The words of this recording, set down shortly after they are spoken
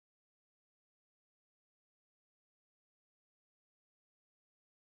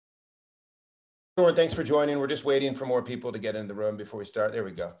Everyone, thanks for joining. We're just waiting for more people to get in the room before we start. There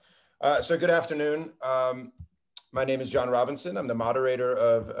we go. So good afternoon. My name is John Robinson. I'm the moderator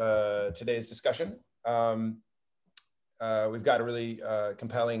of today's discussion. We've got a really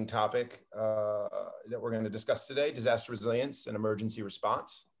compelling topic that we're going to discuss today: disaster resilience and emergency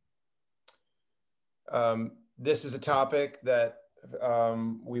response. This is a topic that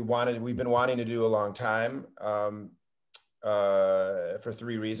we've been wanting to do a long time for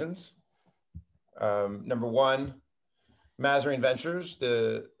three reasons. Number one, Mazarine Ventures,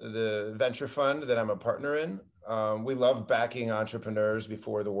 the venture fund that I'm a partner in. We love backing entrepreneurs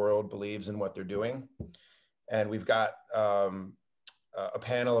before the world believes in what they're doing. And we've got a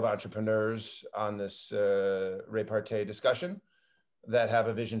panel of entrepreneurs on this repartee discussion that have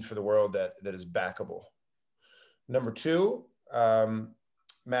a vision for the world that is backable. Number two,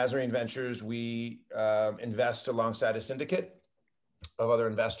 Mazarine Ventures, we invest alongside a syndicate of other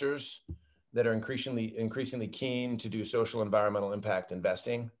investors that are increasingly keen to do social environmental impact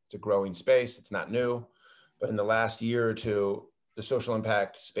investing. It's a growing space, it's not new, but in the last year or two, the social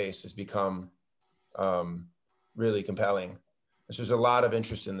impact space has become really compelling. So there's a lot of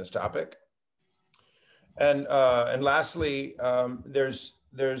interest in this topic. And lastly, there's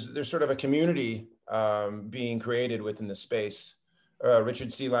sort of a community being created within the space.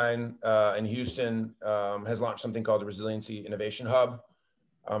 Richard Seeline in Houston has launched something called the Resiliency Innovation Hub.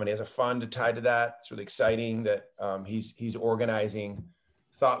 And he has a fund tied to that. It's really exciting that he's organizing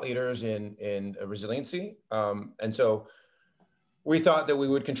thought leaders in resiliency. And so we thought that we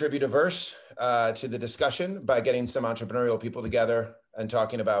would contribute a verse to the discussion by getting some entrepreneurial people together and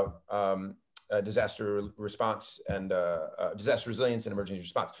talking about disaster response and disaster resilience and emergency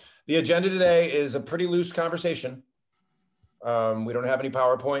response. The agenda today is a pretty loose conversation. We don't have any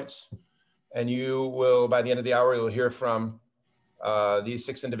PowerPoints, and you will, by the end of the hour, you'll hear from these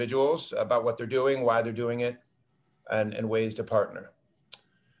six individuals about what they're doing, why they're doing it, and ways to partner.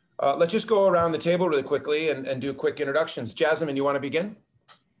 Let's just go around the table really quickly and do quick introductions. Jasmine, you want to begin?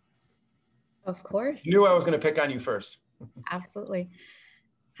 Of course. You knew I was going to pick on you first. Absolutely.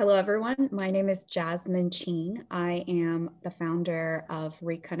 Hello, everyone. My name is Jasmine Cheen. I am the founder of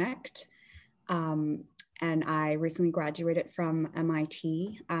re+connect. And I recently graduated from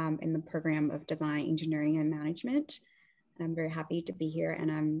MIT in the program of design, engineering, and management. And I'm very happy to be here, and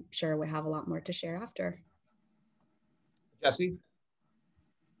I'm sure we'll have a lot more to share after. Jesse?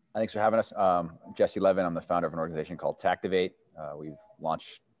 Thanks for having us. Jesse Levin. I'm the founder of an organization called Tactivate. We've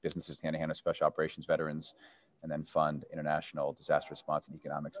launched businesses hand-in-hand with special operations veterans and then fund international disaster response and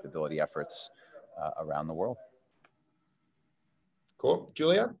economic stability efforts around the world. Cool.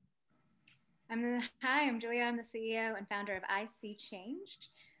 Julia? Hi, I'm Julia. I'm the CEO and founder of IC Change.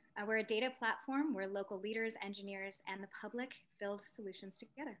 We're a data platform where local leaders, engineers, and the public build solutions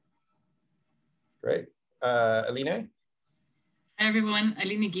together. Great. Aline? Hi, everyone.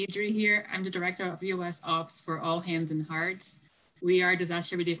 Aline Guidry here. I'm the director of US Ops for All Hands and Hearts. We are a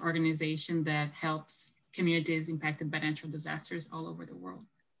disaster relief organization that helps communities impacted by natural disasters all over the world.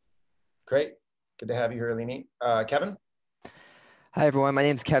 Great. Good to have you here, Aline. Kevin? Hi, everyone. My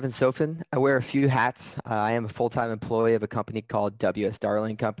name is Kevin Sofin. I wear a few hats. I am a full-time employee of a company called WS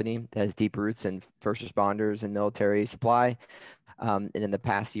Darling Company that has deep roots in first responders and military supply. And in the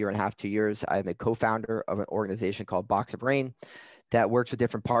past year and a half, 2 years, I'm a co-founder of an organization called Box of Rain that works with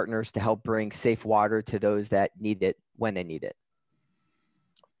different partners to help bring safe water to those that need it when they need it.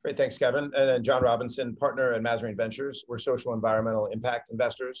 Great. Thanks, Kevin. And then John Robinson, partner at Mazarine Ventures. We're social environmental impact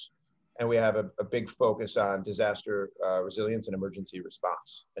investors. And we have a big focus on disaster resilience and emergency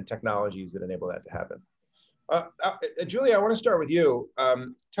response and technologies that enable that to happen. Julia, I want to start with you.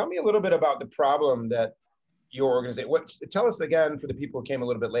 Tell me a little bit about the problem that your organization, tell us again, for the people who came a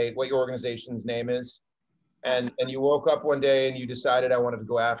little bit late, what your organization's name is. And you woke up one day and you decided I wanted to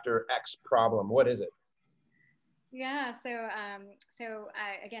go after X problem. What is it? Yeah,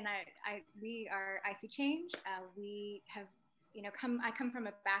 again, we are IC Change. We have I come from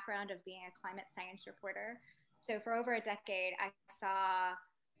a background of being a climate science reporter. So for over a decade, I saw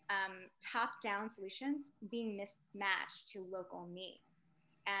top-down solutions being mismatched to local needs.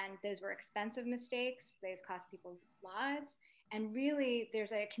 And those were expensive mistakes. Those cost people lives. And really,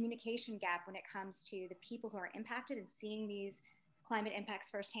 there's a communication gap when it comes to the people who are impacted and seeing these climate impacts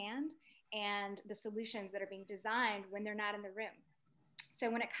firsthand and the solutions that are being designed when they're not in the room.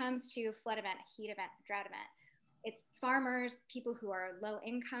 So when it comes to flood event, heat event, drought event, it's farmers, people who are low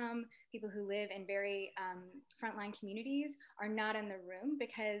income, people who live in very frontline communities are not in the room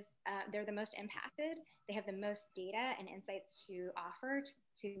because they're the most impacted. They have the most data and insights to offer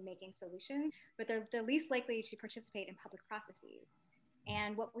to making solutions, but they're the least likely to participate in public processes.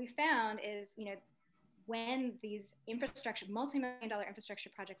 And what we found is, when these multi-million-dollar infrastructure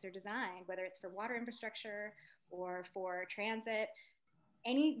projects are designed, whether it's for water infrastructure or for transit,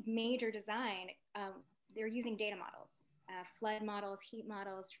 any major design, they're using data models, flood models, heat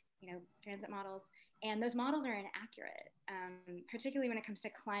models, transit models, and those models are inaccurate, particularly when it comes to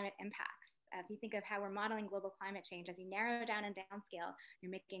climate impacts. If you think of how we're modeling global climate change, as you narrow down and downscale,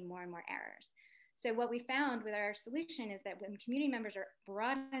 you're making more and more errors. So what we found with our solution is that when community members are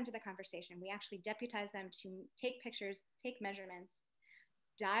brought into the conversation, we actually deputize them to take pictures, take measurements,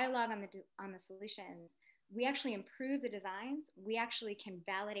 dialogue on the solutions. We actually improve the designs. We actually can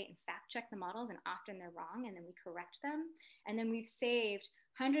validate and fact check the models, and often they're wrong, and then we correct them. And then we've saved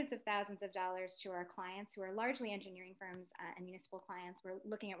hundreds of thousands of dollars to our clients, who are largely engineering firms and municipal clients. We're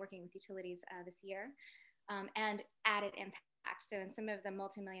looking at working with utilities this year, and added impact. So in some of the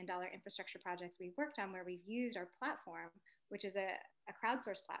multi-million-dollar infrastructure projects we've worked on, where we've used our platform, which is a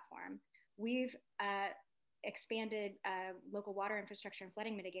crowdsourced platform, we've expanded local water infrastructure and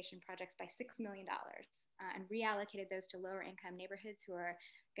flooding mitigation projects by $6 million, and reallocated those to lower income neighborhoods who are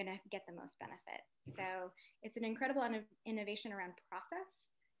going to get the most benefit. So it's an incredible innovation around process,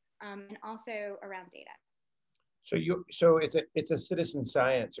 and also around data. So it's a citizen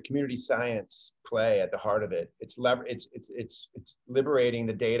science, a community science play at the heart of it. It's liberating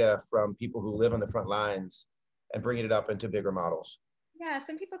the data from people who live on the front lines and bringing it up into bigger models. Yeah,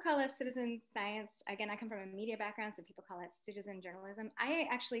 some people call it citizen science. Again, I come from a media background, so people call it citizen journalism. I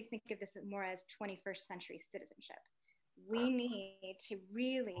actually think of this more as 21st century citizenship. We need to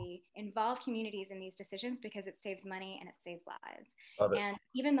really involve communities in these decisions, because it saves money and it saves lives. And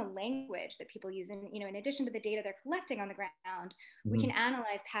even the language that people use, and in addition to the data they're collecting on the ground, we can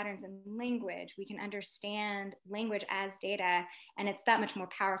analyze patterns in language. We can understand language as data, and it's that much more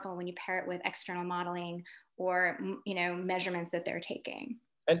powerful when you pair it with external modeling or measurements that they're taking.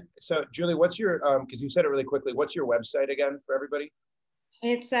 And so, Julie, what's your because you said it really quickly, what's your website again for everybody?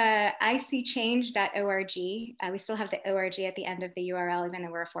 It's ichange.org. We still have the org at the end of the URL, even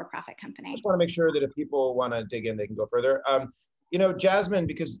though we're a for-profit company. I just want to make sure that if people want to dig in, they can go further. Jasmine,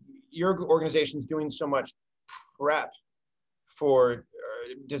 because your organization is doing so much prep for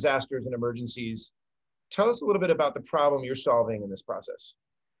disasters and emergencies, tell us a little bit about the problem you're solving in this process.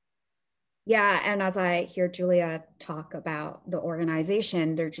 Yeah, and as I hear Julia talk about the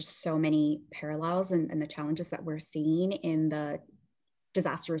organization, there are just so many parallels and the challenges that we're seeing in the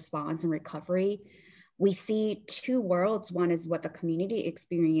disaster response and recovery. We see two worlds. One is what the community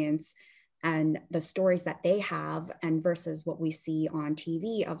experience and the stories that they have, and versus what we see on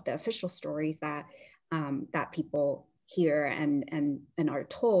TV of the official stories that that people hear and are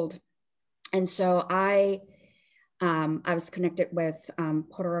told. And so I was connected with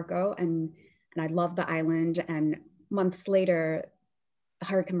Puerto Rico, and I love the island. And months later,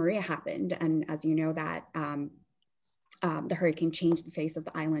 Hurricane Maria happened, and as you know, that the hurricane changed the face of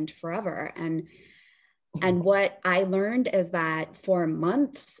the island forever. And what I learned is that for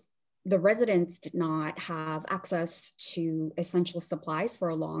months, the residents did not have access to essential supplies for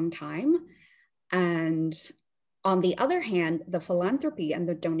a long time. And on the other hand, the philanthropy and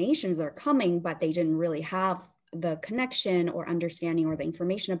the donations are coming, but they didn't really have the connection or understanding or the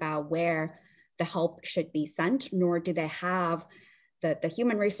information about where the help should be sent, nor do they have the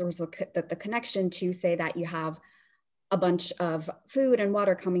human resource, the connection to say that you have a bunch of food and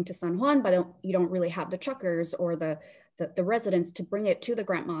water coming to San Juan, but you don't really have the truckers or the residents to bring it to the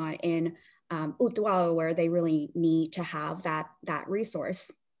grandma in Utuado, where they really need to have that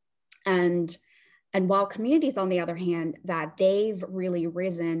resource. And while communities, on the other hand, that they've really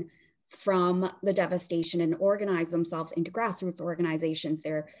risen from the devastation and organized themselves into grassroots organizations.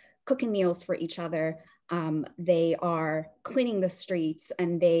 They're cooking meals for each other. They are cleaning the streets,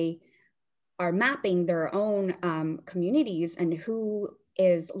 and they are mapping their own communities and who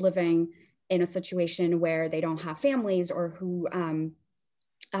is living in a situation where they don't have families, or who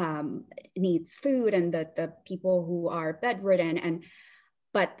needs food, and the people who are bedridden.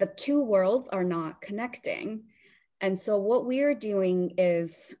 But the two worlds are not connecting. And so what we're doing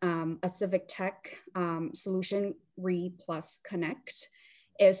is a civic tech solution, re+connect,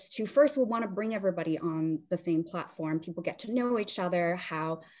 is to first, we want to bring everybody on the same platform. People get to know each other,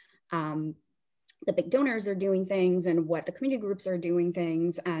 how the big donors are doing things and what the community groups are doing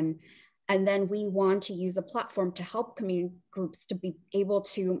things. And then we want to use a platform to help community groups to be able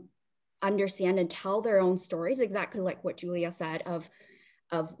to understand and tell their own stories, exactly like what Julia said, of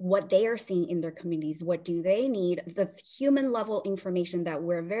what they are seeing in their communities. What do they need? That's human level information that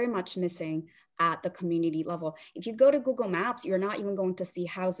we're very much missing at the community level. If you go to Google Maps, you're not even going to see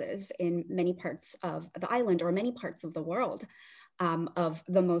houses in many parts of the island or many parts of the world of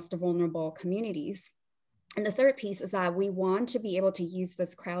the most vulnerable communities. And the third piece is that we want to be able to use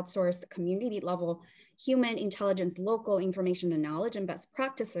this crowdsourced community level human intelligence, local information and knowledge and best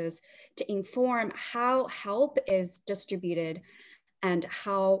practices to inform how help is distributed and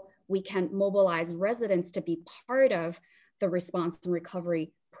how we can mobilize residents to be part of the response and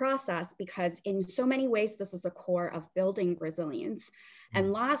recovery process, because in so many ways, this is a core of building resilience.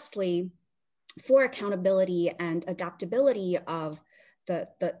 And lastly, for accountability and adaptability of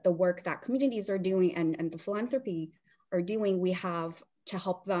the work that communities are doing and the philanthropy are doing, we have to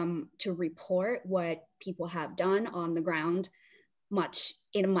help them to report what people have done on the ground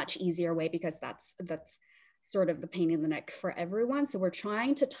in a much easier way, because that's sort of the pain in the neck for everyone. So we're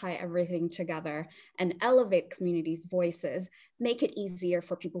trying to tie everything together and elevate communities' voices, make it easier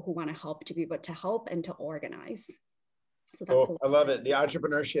for people who want to help to be able to help and to organize. So that's I love it. The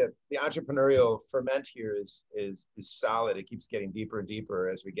entrepreneurship, the entrepreneurial ferment here is solid. It keeps getting deeper and deeper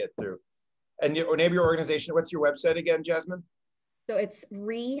as we get through. And your name of your organization, what's your website again, Jasmine? So it's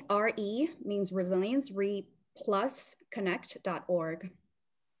RE means resilience, re+connect.org.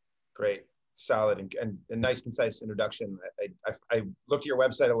 Great, solid, and a nice, concise introduction. I looked at your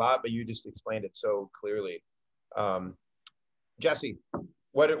website a lot, but you just explained it so clearly. Jesse,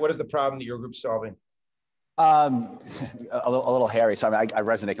 what is the problem that your group's solving? A little hairy. So I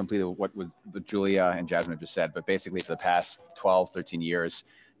resonate completely with what Julia and Jasmine just said, but basically for the past 12, 13 years,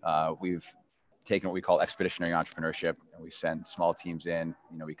 we've taken what we call expeditionary entrepreneurship, and we send small teams in,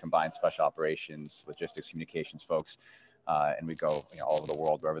 we combine special operations, logistics, communications folks, and we go all over the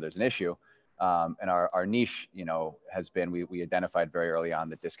world wherever there's an issue. And our niche, has been, we identified very early on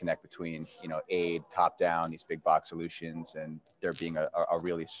the disconnect between, aid, top down, these big box solutions, and there being a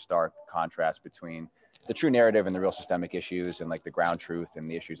really stark contrast between the true narrative and the real systemic issues and like the ground truth and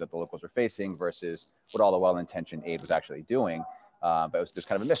the issues that the locals are facing versus what all the well-intentioned aid was actually doing. But it was just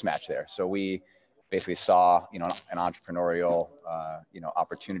kind of a mismatch there. So we basically saw, an entrepreneurial,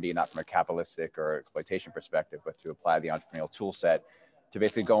 opportunity, not from a capitalistic or exploitation perspective, but to apply the entrepreneurial tool set to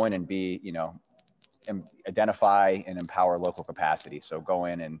basically go in and be, identify and empower local capacity. So go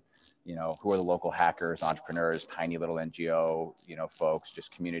in and, who are the local hackers, entrepreneurs, tiny little NGO, folks,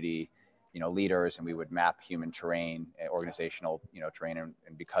 just community, leaders, and we would map human terrain, organizational, terrain.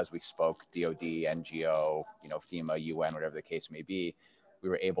 And because we spoke DOD, NGO, FEMA, UN, whatever the case may be, we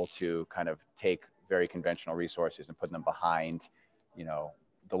were able to kind of take very conventional resources and put them behind,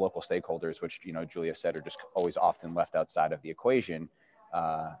 the local stakeholders, which, Julia said, are just always often left outside of the equation,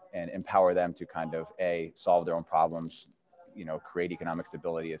 and empower them to kind of solve their own problems, create economic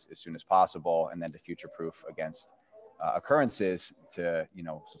stability as soon as possible, and then to future-proof against occurrences to,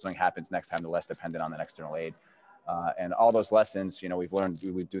 so something happens next time, they're less dependent on the external aid. And all those lessons, we've learned,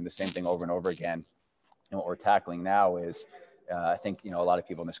 we're doing the same thing over and over again. And what we're tackling now is, I think, a lot of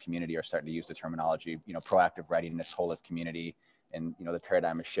people in this community are starting to use the terminology, proactive readiness, whole life community. And, the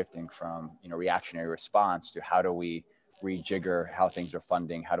paradigm is shifting from, reactionary response to how do we rejigger how things are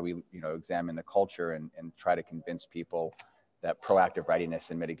funding? How do we, examine the culture and try to convince people that proactive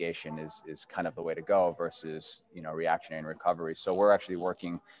readiness and mitigation is kind of the way to go versus, reactionary and recovery. So we're actually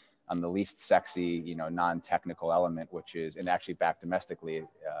working on the least sexy, non-technical element, which is, and actually back domestically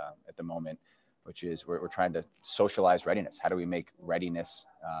at the moment, which is we're trying to socialize readiness. How do we make readiness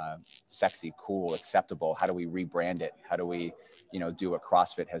sexy, cool, acceptable? How do we rebrand it? How do we, do what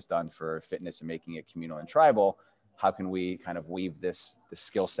CrossFit has done for fitness and making it communal and tribal? How can we kind of weave this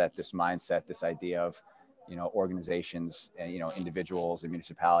skill set, this mindset, this idea of, organizations and, individuals and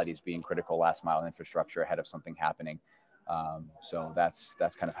municipalities being critical last mile infrastructure ahead of something happening. So that's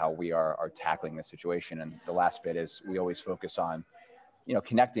kind of how we are tackling this situation. And the last bit is we always focus on,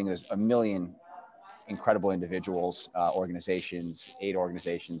 connecting. There's a million incredible individuals, organizations, aid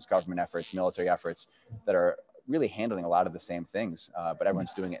organizations, government efforts, military efforts that are really handling a lot of the same things, but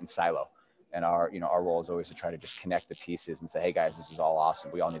everyone's doing it in silo. And our role is always to try to just connect the pieces and say, hey guys, this is all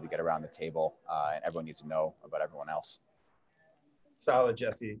awesome. We all need to get around the table, and everyone needs to know about everyone else. Solid,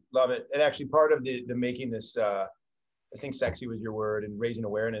 Jesse. Love it. And actually part of the making this, I think sexy was your word, and raising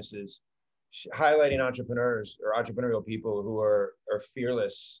awareness is highlighting entrepreneurs or entrepreneurial people who are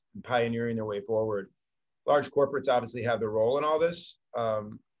fearless and pioneering their way forward. Large corporates obviously have their role in all this,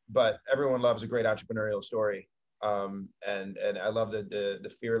 but everyone loves a great entrepreneurial story. And I love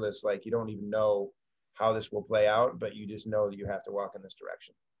the fearless, like you don't even know how this will play out, but you just know that you have to walk in this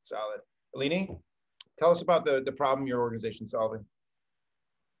direction. Solid. Alini, tell us about the problem your organization's solving.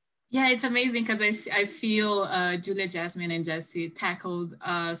 Yeah, it's amazing because I feel Julia, Jasmine, and Jesse tackled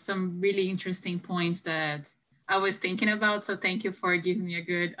some really interesting points that I was thinking about. So thank you for giving me a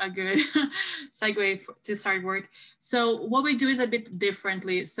good segue to start work. So what we do is a bit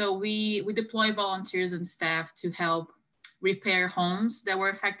differently. So we deploy volunteers and staff to help repair homes that were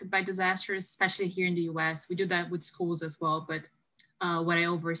affected by disasters, especially here in the US. We do that with schools as well, but what I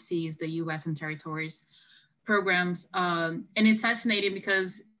oversee is the US and territories programs. And it's fascinating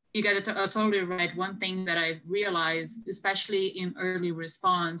because you guys are totally right. One thing that I've realized, especially in early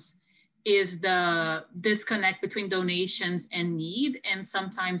response, is the disconnect between donations and need. And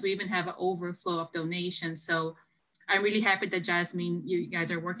sometimes we even have an overflow of donations. So I'm really happy that Jasmine, you guys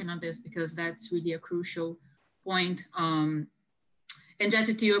are working on this because that's really a crucial point. And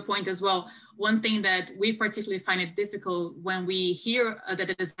Jesse, to your point as well, one thing that we particularly find it difficult when we hear that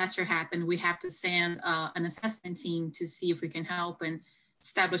a disaster happened, we have to send an assessment team to see if we can help and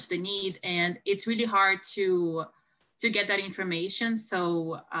establish the need. And it's really hard to get that information.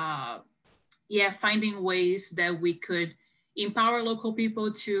 So yeah, finding ways that we could empower local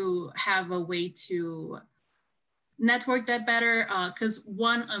people to have a way to network that better, because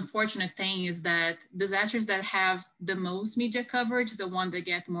one unfortunate thing is that disasters that have the most media coverage, the one that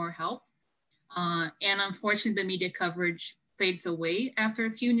get more help, and unfortunately the media coverage fades away after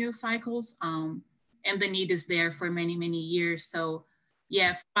a few news cycles, and the need is there for many years. So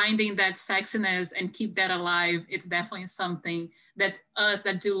yeah, finding that sexiness and keep that alive, it's definitely something that us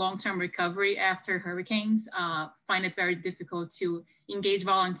that do long-term recovery after hurricanes find it very difficult to engage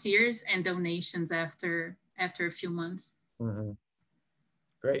volunteers and donations after a few months. Mm-hmm.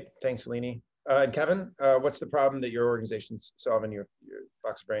 Great, thanks, Leni. And Kevin, what's the problem that your organization's solving your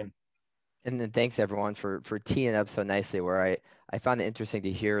Box of Brain? And then thanks everyone for teeing up so nicely, where I found it interesting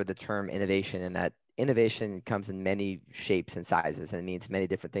to hear the term innovation, and that innovation comes in many shapes and sizes, and it means many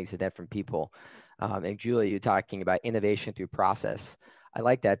different things to different people. And Julia, you talking about innovation through process. I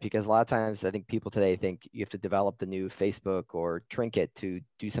like that because a lot of times I think people today think you have to develop the new Facebook or Trinket to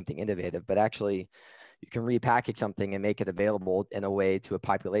do something innovative, but actually you can repackage something and make it available in a way to a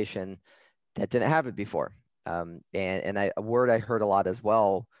population that didn't have it before. A word I heard a lot as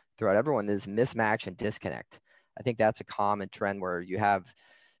well throughout everyone is mismatch and disconnect. I think that's a common trend where you have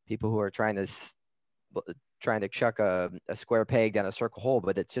people who are trying to chuck a square peg down a circle hole,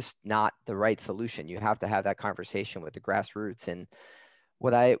 but it's just not the right solution. You have to have that conversation with the grassroots. And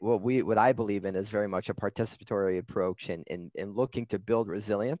what I believe in is very much a participatory approach in looking to build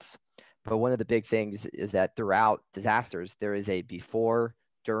resilience. But one of the big things is that throughout disasters, there is a before,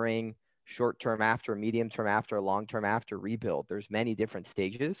 during, short-term after, medium-term after, long-term after rebuild. There's many different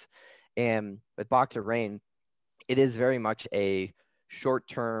stages. And with Box of Rain, it is very much a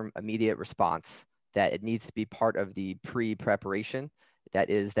short-term immediate response that it needs to be part of the pre-preparation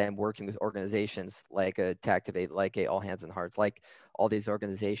that is then working with organizations like a Tactivate, like a All Hands and Hearts, like all these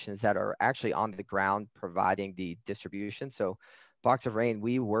organizations that are actually on the ground providing the distribution. So Box of Rain,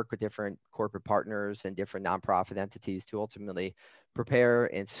 we work with different corporate partners and different nonprofit entities to ultimately prepare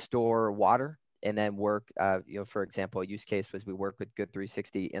and store water, and then work, for example, a use case was we work with Good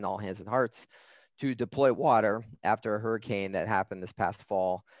 360 in All Hands and Hearts to deploy water after a hurricane that happened this past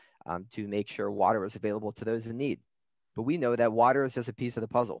fall, to make sure water was available to those in need. But we know that water is just a piece of the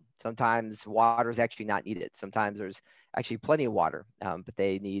puzzle. Sometimes water is actually not needed. Sometimes there's actually plenty of water, but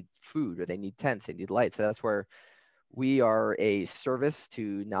they need food or they need tents, they need light. So that's where we are a service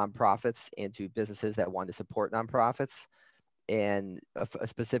to nonprofits and to businesses that want to support nonprofits, and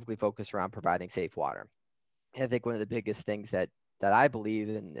specifically focused around providing safe water. And I think one of the biggest things that I believe,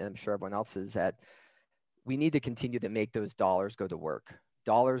 and I'm sure everyone else, is that we need to continue to make those dollars go to work.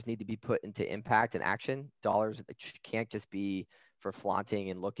 Dollars need to be put into impact and action. Dollars can't just be for flaunting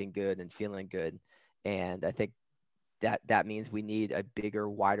and looking good and feeling good. And I think that means we need a bigger,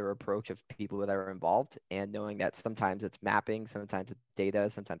 wider approach of people that are involved, and knowing that sometimes it's mapping, sometimes it's data,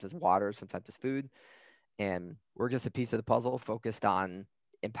 sometimes it's water, sometimes it's food. And we're just a piece of the puzzle focused on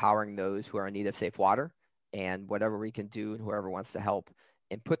empowering those who are in need of safe water, and whatever we can do and whoever wants to help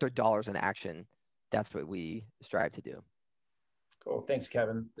and put their dollars in action, that's what we strive to do. Cool, thanks,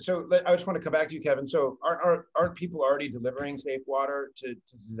 Kevin. So I just want to come back to you, Kevin. So aren't people already delivering safe water to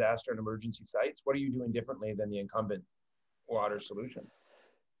disaster and emergency sites? What are you doing differently than the incumbent water solution?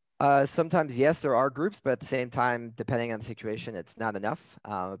 Sometimes, yes, there are groups, but at the same time, depending on the situation, it's not enough.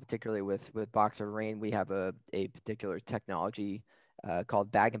 Particularly with Box of Rain, we have a particular technology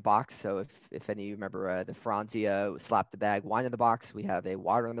called bag and box. So if any of you remember the Franzia slap the bag, wine in the box, we have a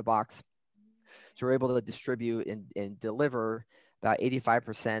water in the box. So we're able to distribute and deliver about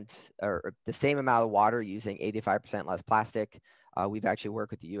 85% or the same amount of water using 85% less plastic, We've actually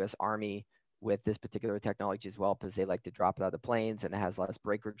worked with the U.S. Army with this particular technology as well, because they like to drop it out of the planes and it has less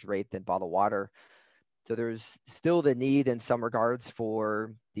breakage rate than bottled water. So there's still the need in some regards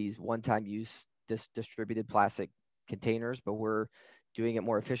for these one-time use distributed plastic containers, but we're doing it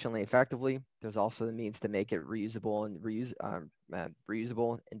more efficiently, effectively. There's also the means to make it reusable and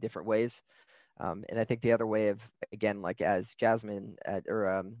reusable in different ways. And I think the other way of, again, like as Jasmine I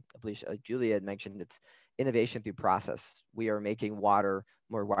believe Julia had mentioned, it's innovation through process. We are making water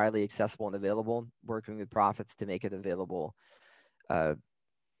more widely accessible and available, working with profits to make it available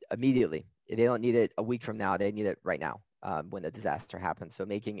immediately. They don't need it a week from now. They need it right now when the disaster happens. So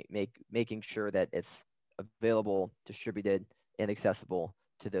making sure that it's available, distributed, and accessible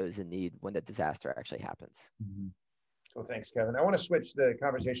to those in need when the disaster actually happens. Mm-hmm. Well, thanks, Kevin. I want to switch the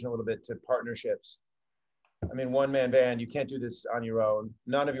conversation a little bit to partnerships. I mean, one-man band, you can't do this on your own.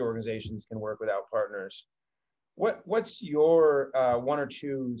 None of your organizations can work without partners. What's your one or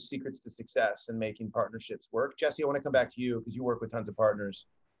two secrets to success in making partnerships work? Jesse, I want to come back to you because you work with tons of partners.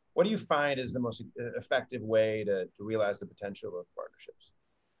 What do you find is the most effective way to realize the potential of partnerships?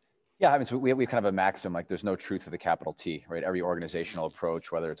 Yeah, I mean, so we have kind of a maxim, like there's no truth with a capital T, right? Every organizational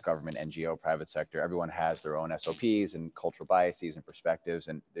approach, whether it's government, NGO, private sector, everyone has their own SOPs and cultural biases and perspectives,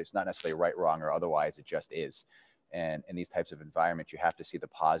 and there's not necessarily right, wrong, or otherwise, it just is. And in these types of environments, you have to see the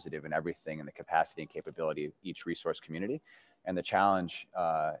positive in everything and the capacity and capability of each resource community. And the challenge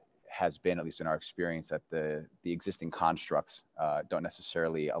has been, at least in our experience, that the existing constructs don't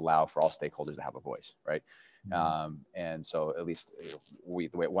necessarily allow for all stakeholders to have a voice, right? And so at least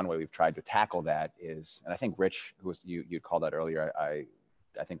one way we've tried to tackle that is, and I think Rich, who was you called out earlier, I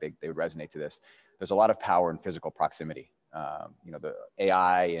think they resonate to this. There's a lot of power in physical proximity. You know, the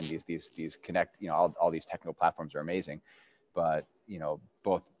AI and these connect, you know, all these technical platforms are amazing, but you know,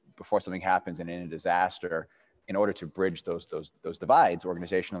 both before something happens and in a disaster, in order to bridge those divides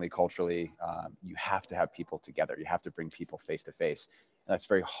organizationally, culturally, you have to have people together. You have to bring people face to face, and that's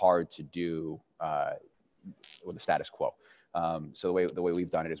very hard to do with the status quo. So the way we've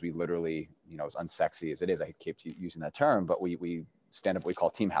done it is we literally, you know, as unsexy as it is, I keep using that term, but we stand up what we call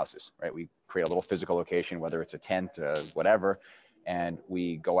team houses, right? We create a little physical location, whether it's a tent, whatever, and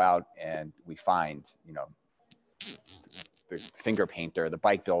we go out and we find, you know, the finger painter, the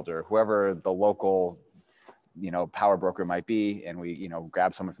bike builder, whoever the local, you know, power broker might be, and we, you know,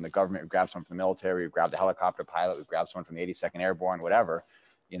 grab someone from the government, we grab someone from the military, we grab the helicopter pilot, we grab someone from the 82nd Airborne, whatever,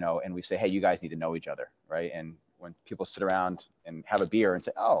 you know, and we say, hey, you guys need to know each other, right? And when people sit around and have a beer and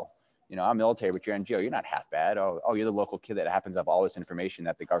say, oh, you know, I'm military, but you're NGO, you're not half bad. Oh, you're the local kid that happens to have all this information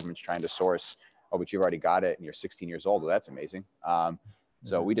that the government's trying to source. Oh, but you've already got it and you're 16 years old. Well, that's amazing.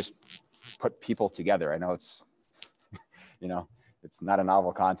 So we just put people together. I know it's, you know, it's not a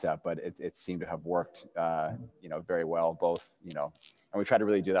novel concept, but it seemed to have worked, you know, very well, both, you know, and we try to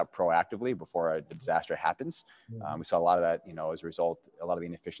really do that proactively before a disaster happens. We saw a lot of that, you know, as a result, a lot of the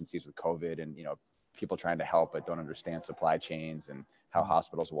inefficiencies with COVID and, you know, people trying to help but don't understand supply chains and how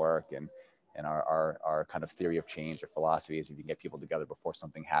hospitals work, and our kind of theory of change or philosophy is if you can get people together before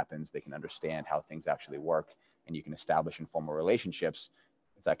something happens, they can understand how things actually work, and you can establish informal relationships.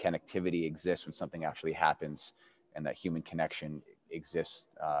 If that connectivity exists when something actually happens and that human connection exists,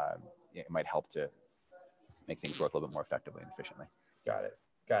 it might help to make things work a little bit more effectively and efficiently. Got it.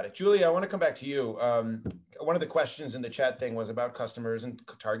 Got it. Julia, I want to come back to you. One of the questions in the chat thing was about customers and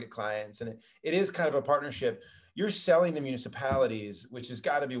target clients, and it is kind of a partnership. You're selling to municipalities, which has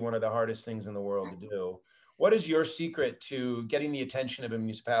got to be one of the hardest things in the world to do. What is your secret to getting the attention of a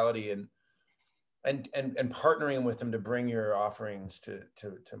municipality and partnering with them to bring your offerings to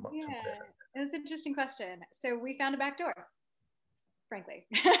That's an interesting question. So we found a back door, frankly.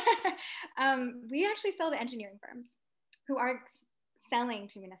 We actually sell to engineering firms who are selling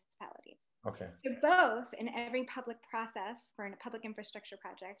to municipalities. Okay. So both in every public process for a public infrastructure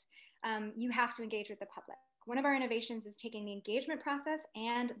project, you have to engage with the public. One of our innovations is taking the engagement process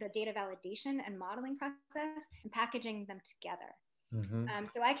and the data validation and modeling process and packaging them together. Mm-hmm.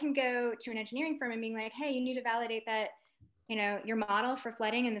 So I can go to an engineering firm and being like, hey, you need to validate that, you know, your model for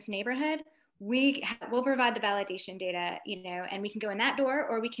flooding in this neighborhood. We'll provide the validation data, you know, and we can go in that door,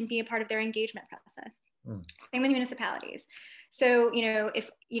 or we can be a part of their engagement process. Same with municipalities. So, you know, if,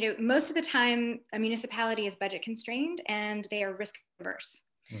 you know, most of the time a municipality is budget constrained and they are risk averse.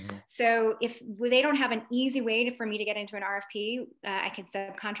 Mm-hmm. So if they don't have an easy way for me to get into an RFP, I can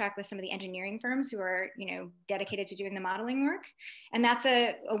subcontract with some of the engineering firms who are, you know, dedicated to doing the modeling work. And that's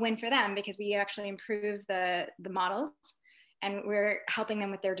a win for them because we actually improve the models and we're helping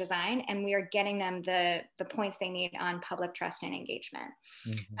them with their design, and we are getting them the points they need on public trust and engagement.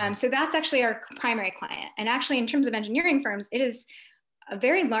 So that's actually our primary client. And actually, in terms of engineering firms, it is a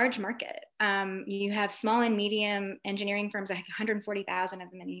very large market. You have small and medium engineering firms, like 140,000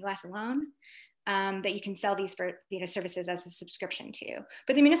 of them in the US alone, that you can sell these for services as a subscription to.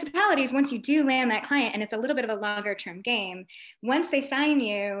 But the municipalities, once you do land that client, and it's a little bit of a longer term game, once they sign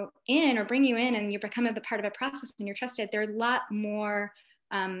you in or bring you in and you become a part of a process and you're trusted, they're a lot more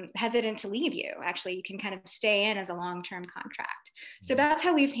hesitant to leave you. Actually, you can kind of stay in as a long-term contract. So that's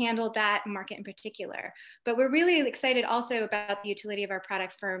how we've handled that market in particular. But we're really excited also about the utility of our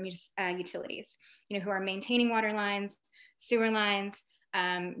product for utilities, who are maintaining water lines, sewer lines,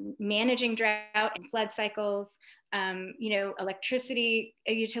 managing drought and flood cycles, electricity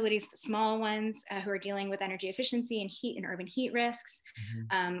utilities, small ones who are dealing with energy efficiency and heat and urban heat risks,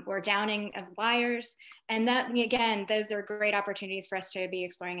 or downing of wires. And that, again, those are great opportunities for us to be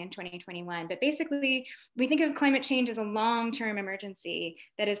exploring in 2021. But basically, we think of climate change as a long-term emergency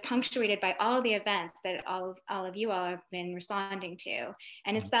that is punctuated by all the events that all of you all have been responding to.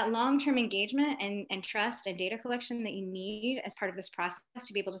 And it's that long-term engagement and trust and data collection that you need as part of this process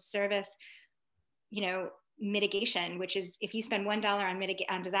to be able to service, mitigation, which is, if you spend $1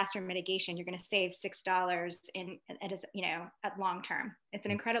 on disaster mitigation, you're going to save $6 at long term. It's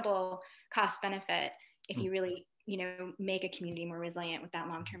an incredible cost benefit if you really, make a community more resilient with that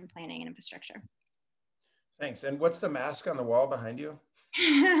long-term planning and infrastructure. Thanks. And what's the mask on the wall behind you?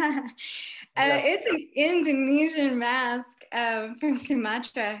 It's an Indonesian mask from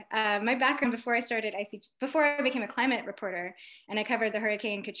Sumatra. My background before I became a climate reporter, and I covered the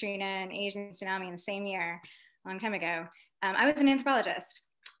Hurricane Katrina and Asian tsunami in the same year, a long time ago, I was an anthropologist.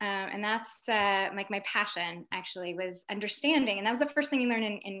 And that's my passion, actually, was understanding. And that was the first thing you learn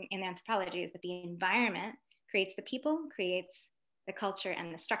in anthropology, is that the environment creates the people, creates the culture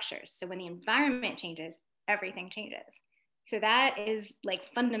and the structures. So when the environment changes, everything changes. So that is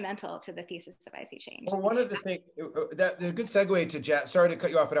fundamental to the thesis of I See Change. Well, one of the things, that's a good segue to Jazz. Sorry to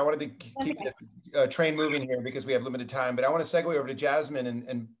cut you off, but I wanted to keep the train moving here because we have limited time. But I want to segue over to Jasmine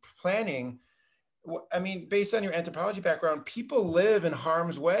and planning. I mean, based on your anthropology background, people live in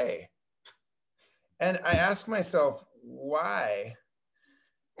harm's way. And I ask myself, why?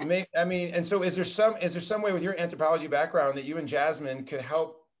 And so is there some way with your anthropology background that you and Jasmine could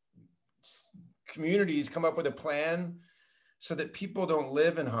help communities come up with a plan so that people don't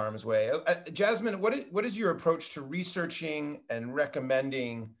live in harm's way? Jasmine, what is your approach to researching and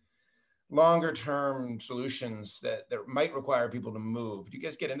recommending longer term solutions that might require people to move? Do you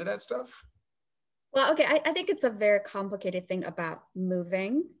guys get into that stuff? Well, okay, I think it's a very complicated thing about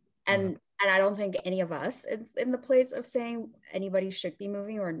moving, and I don't think any of us is in the place of saying anybody should be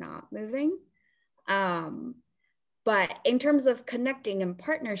moving or not moving. But in terms of connecting and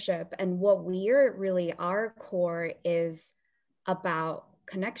partnership, and what our core is about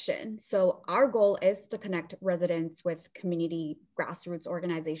connection. So our goal is to connect residents with community grassroots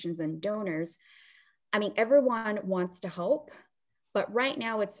organizations and donors. I mean, everyone wants to help, but right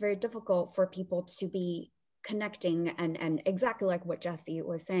now it's very difficult for people to be connecting, and exactly like what Jesse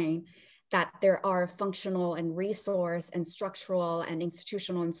was saying, that there are functional and resource and structural and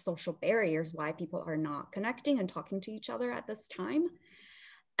institutional and social barriers why people are not connecting and talking to each other at this time.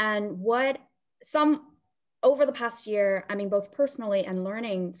 And over the past year, I mean, both personally and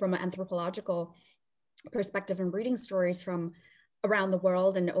learning from an anthropological perspective and reading stories from around the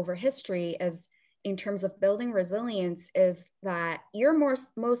world and over history, is in terms of building resilience, is that you're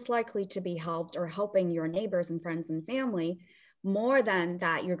most likely to be helped or helping your neighbors and friends and family more than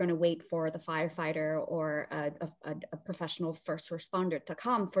that you're going to wait for the firefighter or a professional first responder to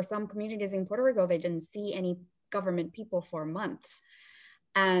come. For some communities in Puerto Rico, they didn't see any government people for months.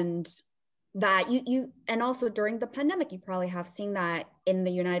 And that and also during the pandemic, you probably have seen that in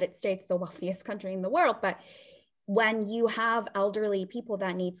the United States, the wealthiest country in the world. But when you have elderly people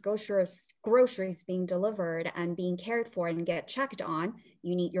that needs groceries being delivered and being cared for and get checked on,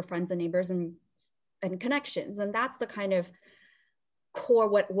 you need your friends and neighbors and connections. And that's the kind of core,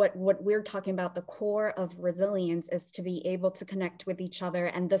 what we're talking about, the core of resilience, is to be able to connect with each other.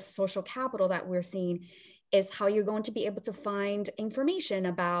 And the social capital that we're seeing is how you're going to be able to find information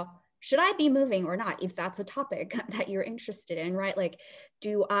about, should I be moving or not, if that's a topic that you're interested in, right? Like,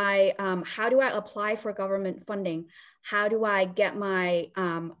 how do I apply for government funding? How do I get my,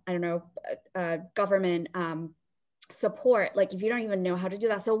 government support? Like, if you don't even know how to do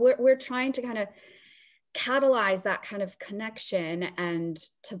that. So we're trying to kind of catalyze that kind of connection, and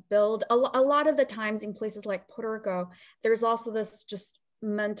to build a lot of the times in places like Puerto Rico, there's also this just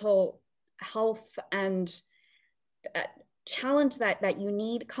mental health and challenge that you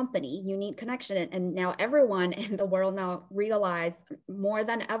need company, you need connection. And now everyone in the world now realize more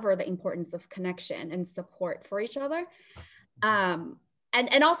than ever the importance of connection and support for each other.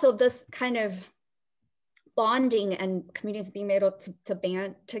 And also this kind of bonding and communities being able to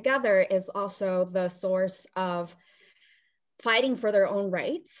band together is also the source of fighting for their own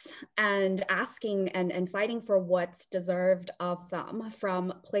rights and asking and fighting for what's deserved of them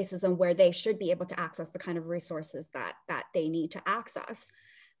from places and where they should be able to access the kind of resources that they need to access.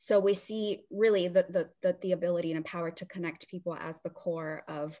 So we see really the ability and power to connect people as the core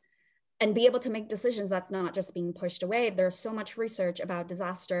of, and be able to make decisions that's not just being pushed away. There's so much research about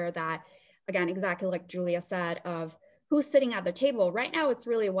disaster that, again, exactly like Julia said, of who's sitting at the table. Right now, it's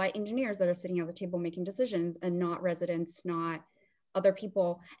really white engineers that are sitting at the table making decisions, and not residents, not other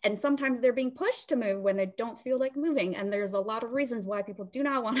people. And sometimes they're being pushed to move when they don't feel like moving. And there's a lot of reasons why people do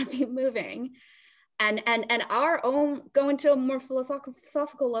not want to be moving. And our own, going to a more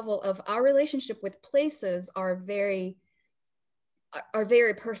philosophical level of our relationship with places are very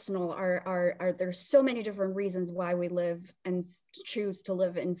personal. There's so many different reasons why we live and choose to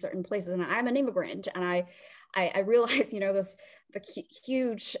live in certain places. And I'm an immigrant, and I realize, the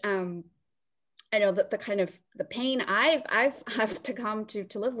huge, I know that the kind of the pain I've have to come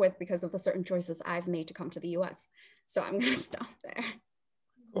to live with because of the certain choices I've made to come to the U.S. So I'm going to stop there.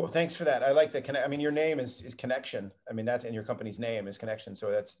 Cool. Thanks for that. I like the connect. I mean, your name is connection. I mean, that's in your company's name is connection.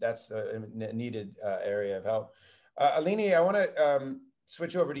 So that's a needed area of help. Alini, I want to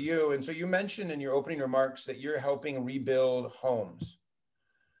switch over to you. And so you mentioned in your opening remarks that you're helping rebuild homes.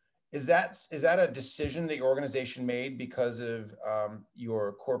 Is that a decision that your organization made because of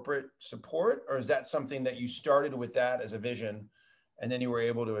your corporate support, or is that something that you started with that as a vision, and then you were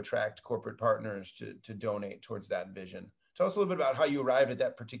able to attract corporate partners to donate towards that vision? Tell us a little bit about how you arrived at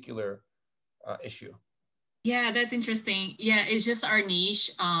that particular issue. Yeah, that's interesting. Yeah, it's just our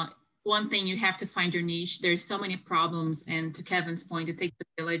niche. One thing, you have to find your niche. There's so many problems, and to Kevin's point, it takes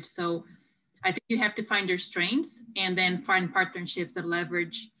a village. So I think you have to find your strengths and then find partnerships that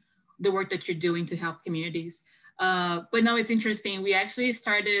leverage the work that you're doing to help communities. But no, it's interesting. We actually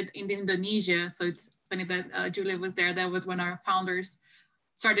started in Indonesia. So it's funny that Julia was there. That was when our founders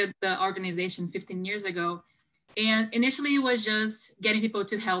started the organization 15 years ago. And initially it was just getting people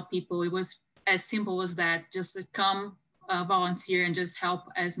to help people. It was as simple as that, just to come volunteer and just help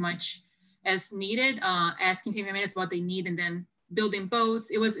as much as needed, asking communities what they need, and then building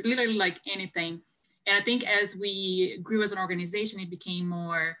boats. It was literally like anything. And I think as we grew as an organization, it became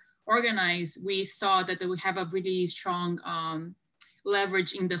more organized. We saw that they would have a really strong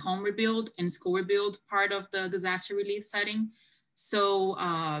leverage in the home rebuild and school rebuild part of the disaster relief setting. So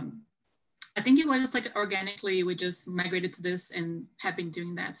I think it was just like organically, we just migrated to this and have been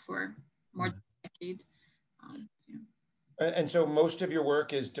doing that for more than a decade. And so most of your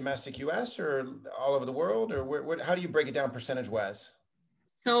work is domestic US or all over the world, or how do you break it down percentage-wise?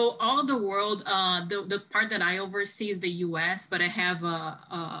 So all of the world, the part that I oversee is the US, but I have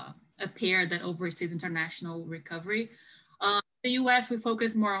a pair that oversees international recovery. The US, we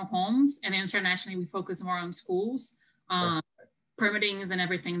focus more on homes, and internationally, we focus more on schools, permittings and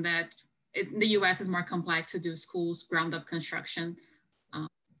everything that the US is more complex to do schools, ground up construction.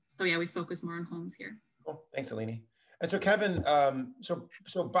 So yeah, we focus more on homes here. Cool. Thanks, Alini. And so Kevin, so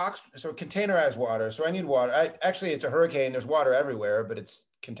containerized water. So I need water. Actually, it's a hurricane. There's water everywhere, but it's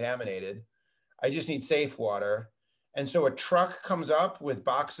contaminated. I just need safe water. And so a truck comes up with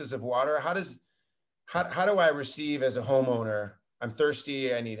boxes of water. How do I receive as a homeowner? I'm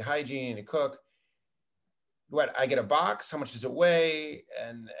thirsty. I need hygiene to cook. What, I get a box? How much does it weigh?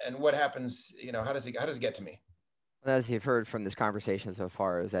 And what happens? How does it get to me? As you've heard from this conversation so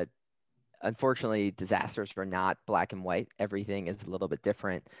far, is that unfortunately, disasters are not black and white. Everything is a little bit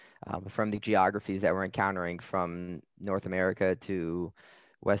different from the geographies that we're encountering, from North America to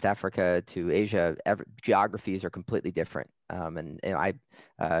West Africa to Asia. Geographies are completely different. And I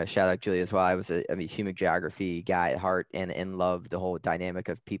shout out Julia as well. I'm a human geography guy at heart, and love the whole dynamic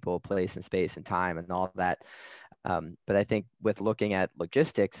of people, place, and space, and time, and all that. But I think with looking at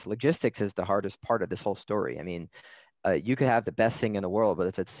logistics is the hardest part of this whole story. I mean, you could have the best thing in the world, but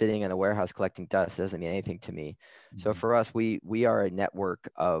if it's sitting in a warehouse collecting dust, it doesn't mean anything to me. So for us, we are a network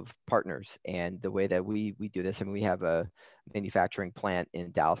of partners, and the way that we do this, I mean, we have a manufacturing plant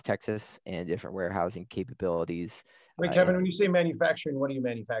in Dallas, Texas, and different warehousing capabilities. Wait, Kevin, when you say manufacturing, what are you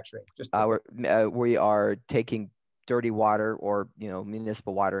manufacturing? Just we are taking dirty water or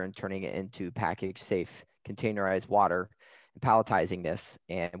municipal water and turning it into package safe, containerized water, and palletizing this.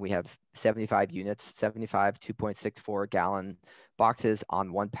 And we have 75 units, 75 2.64 gallon boxes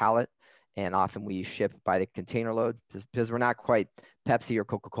on one pallet. And often we ship by the container load because we're not quite Pepsi or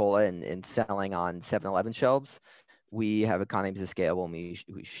Coca-Cola and selling on 7-Eleven shelves. We have economies of scale when we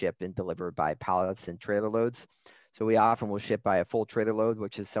ship and deliver by pallets and trailer loads. So we often will ship by a full trailer load,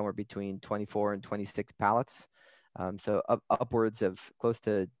 which is somewhere between 24 and 26 pallets. So upwards of close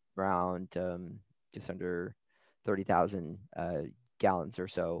to around just under 30,000 gallons or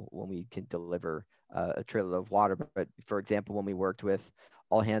so when we can deliver a trailer load of water. But for example, when we worked with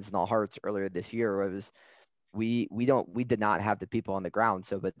All Hands and All Hearts earlier this year, it was we did not have the people on the ground.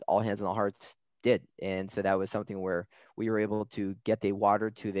 So, but All Hands and All Hearts did, and so that was something where we were able to get the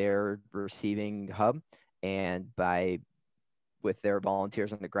water to their receiving hub, and with their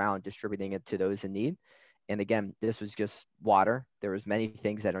volunteers on the ground distributing it to those in need. And again, this was just water. There was many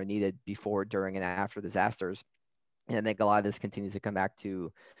things that are needed before, during, and after disasters. And I think a lot of this continues to come back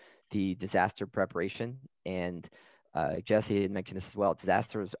to the disaster preparation. And Jesse had mentioned this as well.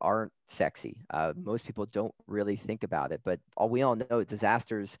 Disasters aren't sexy. Most people don't really think about it, but we all know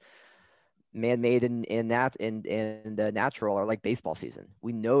disasters, man-made and natural, are like baseball season.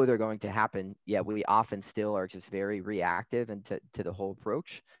 We know they're going to happen, yet we often still are just very reactive and to the whole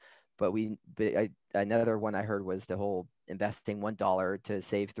approach. But another one I heard was the whole investing $1 to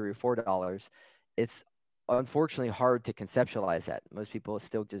save $3 or $4. It's unfortunately hard to conceptualize that. Most people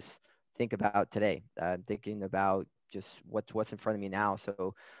still just think about today, thinking about just what's in front of me now.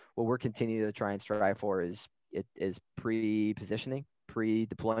 So what we're continuing to try and strive for is pre-positioning,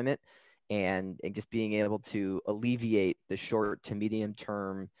 pre-deployment, and just being able to alleviate the short to medium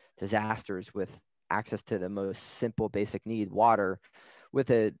term disasters with access to the most simple basic need, water, with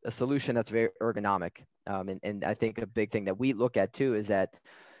a solution that's very ergonomic. And I think a big thing that we look at too is that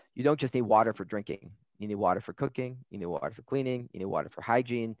you don't just need water for drinking. You need water for cooking, you need water for cleaning, you need water for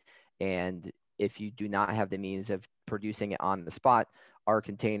hygiene. And if you do not have the means of producing it on the spot, our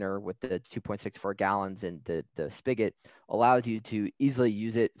container with the 2.64 gallons and the spigot allows you to easily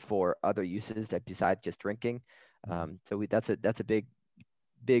use it for other uses that besides just drinking. So that's a big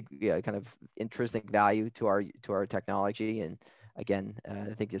kind of intrinsic value to our technology. And again,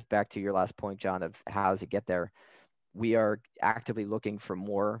 I think just back to your last point, John, of how does it get there? We are actively looking for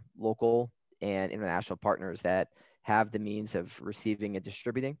more local and international partners that have the means of receiving and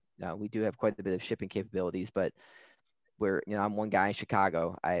distributing. Now, we do have quite a bit of shipping capabilities, but I'm one guy in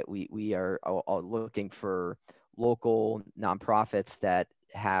Chicago. We are all looking for local nonprofits that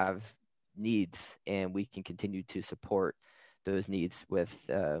have needs, and we can continue to support those needs with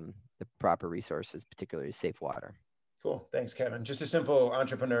the proper resources, particularly safe water. Cool. Thanks, Kevin. Just a simple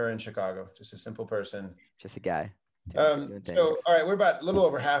entrepreneur in Chicago, just a simple person. Just a guy. So, all right, we're about a little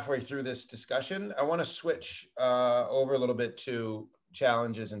over halfway through this discussion. I want to switch over a little bit to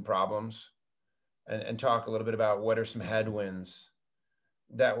challenges and problems and talk a little bit about what are some headwinds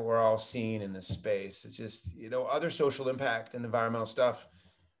that we're all seeing in this space. It's just, other social impact and environmental stuff.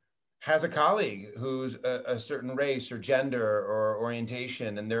 Has a colleague who's a certain race or gender or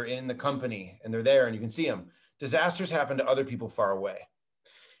orientation, and they're in the company and they're there and you can see them. Disasters happen to other people far away.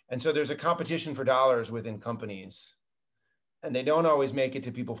 And so there's a competition for dollars within companies, and they don't always make it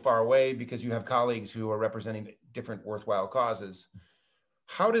to people far away because you have colleagues who are representing different worthwhile causes.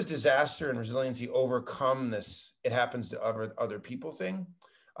 How does disaster and resiliency overcome this "it happens to other people" thing?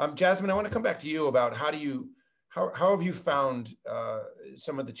 Jasmine, I want to come back to you about how have you found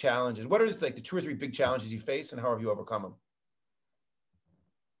some of the challenges? What are the 2 or 3 big challenges you face, and how have you overcome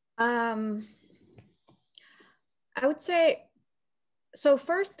them? I would say, so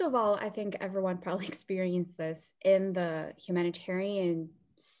first of all, I think everyone probably experienced this in the humanitarian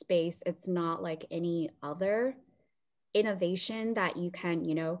space. It's not like any other innovation that you can,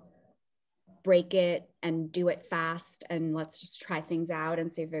 break it and do it fast and let's just try things out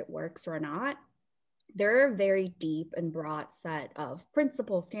and see if it works or not. There are a very deep and broad set of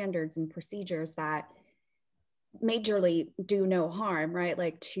principles, standards, and procedures that majorly do no harm, right?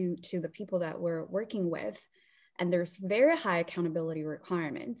 Like to the people that we're working with. And there's very high accountability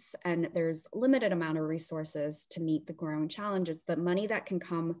requirements, and there's limited amount of resources to meet the growing challenges. The money that can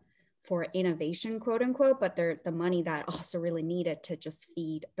come for innovation, quote unquote, but they're the money that also really needed to just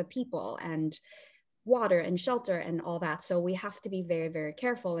feed the people and water and shelter and all that. So we have to be very, very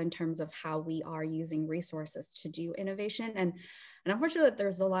careful in terms of how we are using resources to do innovation. And unfortunately,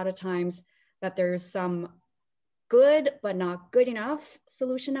 there's a lot of times that there's some good but not good enough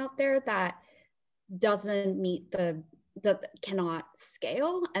solution out there that doesn't meet that cannot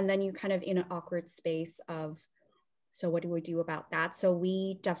scale. And then you kind of in an awkward space of, so what do we do about that? So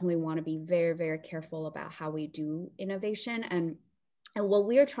we definitely want to be very, very careful about how we do innovation. And what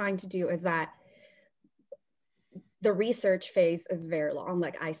we are trying to do is that the research phase is very long.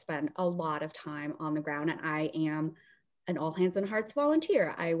 Like I spend a lot of time on the ground, and I am an all hands and hearts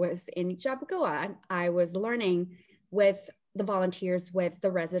volunteer. I was in Jabagoa. I was learning with the volunteers, with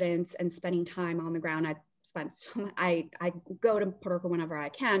the residents, and spending time on the ground. I spent so much, I go to Puerto Rico whenever I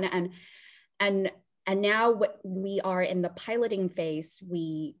can. And now we are in the piloting phase.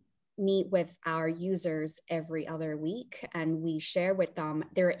 We meet with our users every other week, and we share with them.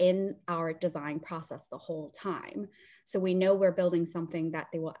 They're in our design process the whole time. So we know we're building something that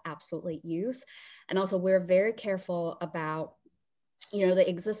they will absolutely use. And also we're very careful about, the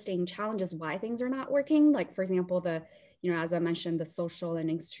existing challenges, why things are not working. Like, for example, as I mentioned, the social and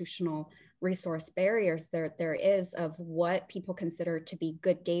institutional resource barriers there is of what people consider to be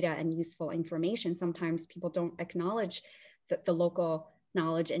good data and useful information. Sometimes people don't acknowledge the local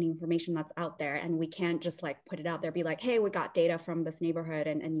knowledge and information that's out there, and we can't just like put it out there, be like, hey, we got data from this neighborhood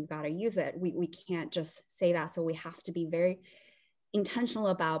and you got to use it. We can't just say that. So we have to be very intentional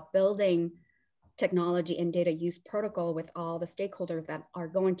about building technology and data use protocol with all the stakeholders that are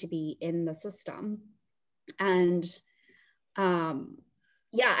going to be in the system. And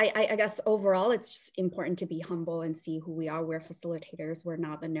I guess overall, it's just important to be humble and see who we are. We're facilitators. We're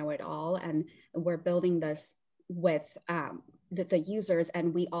not the know-it-all, and we're building this with the users,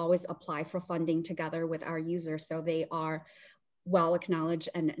 and we always apply for funding together with our users, so they are well acknowledged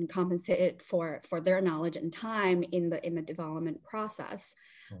and compensated for their knowledge and time in the development process.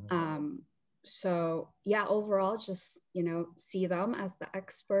 Mm-hmm. So yeah, overall, just see them as the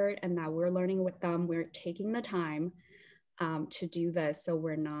expert, and that we're learning with them. We're taking the time to do this, so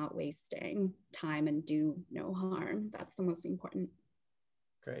we're not wasting time and do no harm. That's the most important.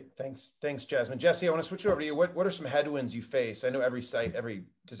 Great, thanks, Jasmine. Jesse, I want to switch over to you. What are some headwinds you face? I know every site, every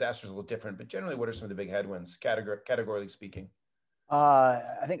disaster is a little different, but generally, what are some of the big headwinds, categorically speaking?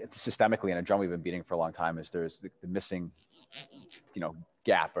 I think systemically, and a drum we've been beating for a long time, is there's the missing,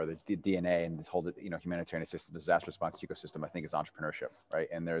 gap, or the DNA in this whole, humanitarian assistance disaster response ecosystem. I think is entrepreneurship, right?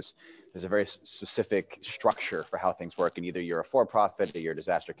 And there's a very specific structure for how things work. And either you're a for-profit, or you're a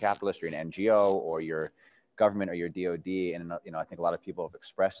disaster capitalist, or you're an NGO, or you're government, or your DoD. And I think a lot of people have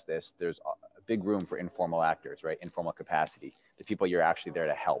expressed this. There's a big room for informal actors, right? Informal capacity, the people you're actually there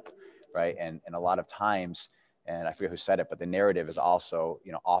to help, right? And a lot of times, and I forget who said it, but the narrative is also,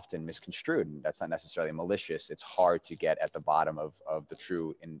 often misconstrued, and that's not necessarily malicious. It's hard to get at the bottom of the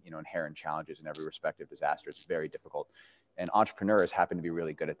true and, inherent challenges in every respective disaster. It's very difficult. And entrepreneurs happen to be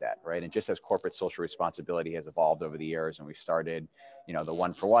really good at that, right? And just as corporate social responsibility has evolved over the years, and we started, the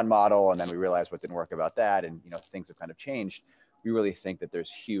one-for-one model, and then we realized what didn't work about that, and, things have kind of changed. We really think that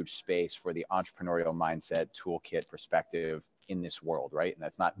there's huge space for the entrepreneurial mindset, toolkit, perspective in this world, right? And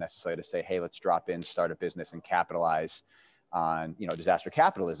that's not necessarily to say, hey, let's drop in, start a business, and capitalize on, disaster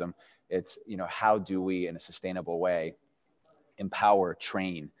capitalism. It's, how do we, in a sustainable way, empower,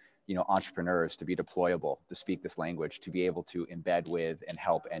 train, entrepreneurs to be deployable, to speak this language, to be able to embed with and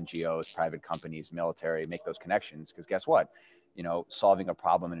help NGOs, private companies, military, make those connections. Because guess what? Solving a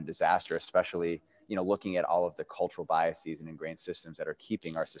problem in a disaster, especially, looking at all of the cultural biases and ingrained systems that are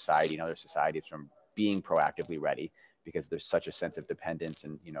keeping our society and other societies from being proactively ready, because there's such a sense of dependence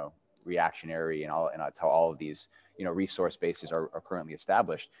and, reactionary and that's how all of these, resource bases are currently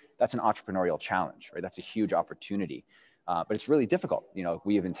established. That's an entrepreneurial challenge, right? That's a huge opportunity. But it's really difficult.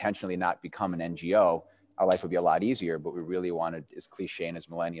 We have intentionally not become an NGO. Our life would be a lot easier, but we really wanted, as cliche and as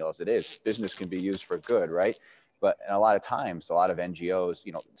millennial as it is, business can be used for good, right? But a lot of times, a lot of NGOs,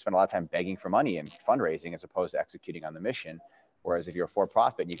 spend a lot of time begging for money and fundraising as opposed to executing on the mission. Whereas if you're a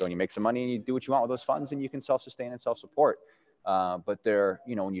for-profit, you go and you make some money and you do what you want with those funds, and you can self-sustain and self-support. But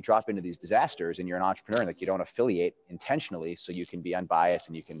when you drop into these disasters and you're an entrepreneur, like, you don't affiliate intentionally, so you can be unbiased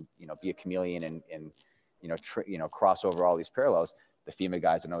and you can, be a chameleon and cross over all these parallels. The FEMA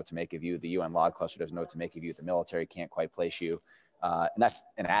guys don't know what to make of you. The UN log cluster doesn't know what to make of you. The military can't quite place you. And that's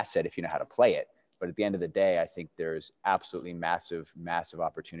an asset if you know how to play it. But at the end of the day, I think there's absolutely massive, massive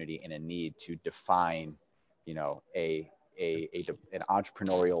opportunity and a need to define, an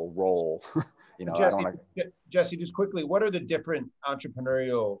entrepreneurial role. Jesse, just quickly, what are the different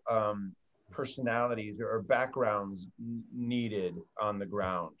entrepreneurial personalities or backgrounds needed on the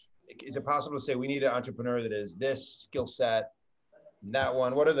ground? Is it possible to say we need an entrepreneur that is this skill set, that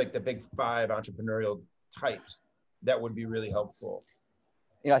one? What are like the big 5 entrepreneurial types that would be really helpful?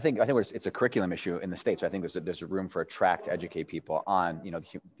 I think it's a curriculum issue in the States. I think there's a room for a track to educate people on,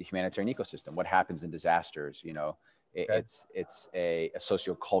 the humanitarian ecosystem, what happens in disasters. It's a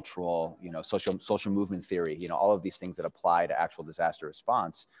sociocultural, social movement theory, all of these things that apply to actual disaster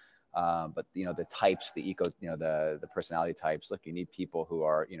response. But the types, the personality types. Look, you need people who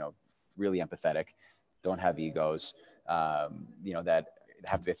are, really empathetic. don't have egos, that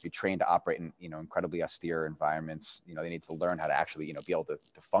have to be trained to operate in, incredibly austere environments. They need to learn how to actually, be able to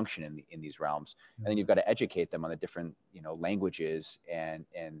function in these realms. And then you've got to educate them on the different, languages and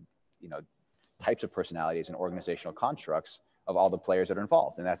types of personalities and organizational constructs of all the players that are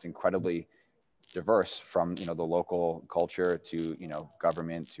involved. And that's incredibly diverse, from, the local culture to,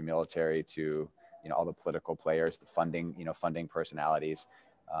 government, to military, to, all the political players, the funding personalities.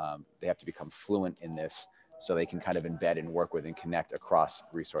 They have to become fluent in this so they can kind of embed and work with and connect across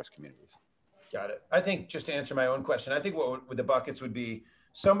resource communities. Got it. I think, just to answer my own question, I think what with the buckets would be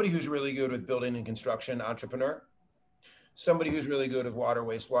somebody who's really good with building and construction, entrepreneur, somebody who's really good with water,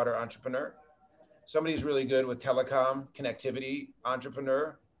 wastewater, entrepreneur, somebody who's really good with telecom, connectivity,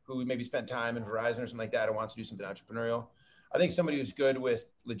 entrepreneur, who maybe spent time in Verizon or something like that and wants to do something entrepreneurial. I think somebody who's good with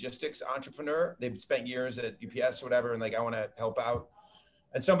logistics, entrepreneur, they've spent years at UPS or whatever, and like, I want to help out.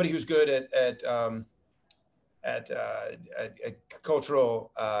 And somebody who's good at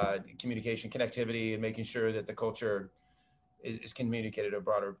cultural communication, connectivity, and making sure that the culture is communicated to a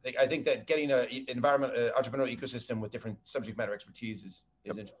broader. I think that getting an entrepreneurial ecosystem with different subject matter expertise is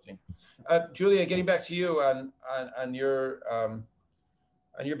interesting. Julia, getting back to you on your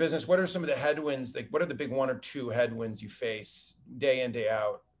business, what are some of the headwinds? Like, what are the big one or two headwinds you face day in, day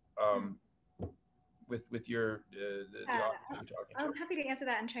out with your the audience you're talking to? I'm happy to answer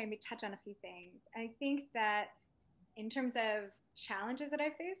that and try and touch on a few things. I think that in terms of challenges that I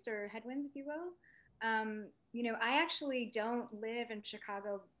faced, or headwinds, if you will, I actually don't live in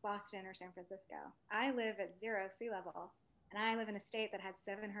Chicago, Boston, or San Francisco. I live at 0 sea level, and I live in a state that had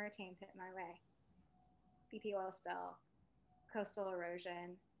 7 hurricanes hit my way. BP oil spill, coastal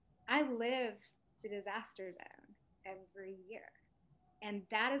erosion. I live the disaster zone every year. And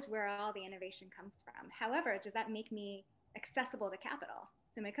that is where all the innovation comes from. However, does that make me accessible to capital?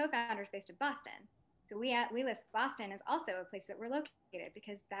 So my co-founder is based in Boston. So we list Boston as also a place that we're located,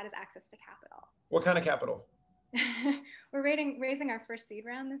 because that is access to capital. What kind of capital? We're raising our first seed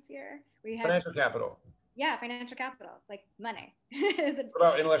round this year. We have financial capital. Yeah, financial capital, like money. What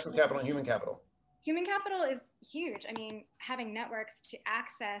about intellectual capital and human capital? Human capital is huge. I mean, having networks to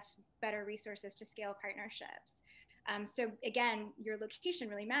access better resources to scale partnerships. So again, your location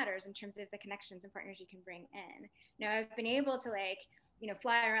really matters in terms of the connections and partners you can bring in. Now, I've been able to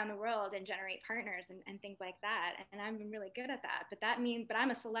fly around the world and generate partners and things like that. And I've been really good at that. But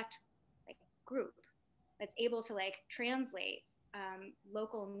I'm a select group that's able to translate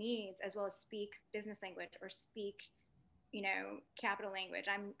local needs, as well as speak business language or speak, capital language.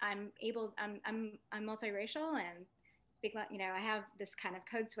 I'm multiracial and speak, I have this kind of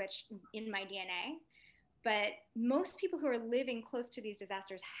code switch in my DNA. But most people who are living close to these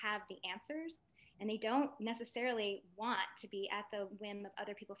disasters have the answers, and they don't necessarily want to be at the whim of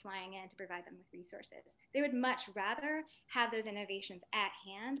other people flying in to provide them with resources. They would much rather have those innovations at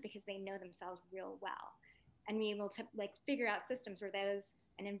hand, because they know themselves real well, and be able to figure out systems for those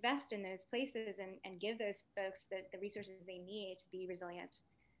and invest in those places and give those folks the resources they need to be resilient.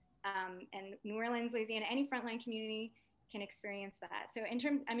 And New Orleans, Louisiana, any frontline community can experience that. So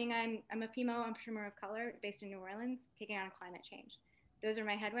I'm a female entrepreneur of color based in New Orleans, taking on climate change. Those are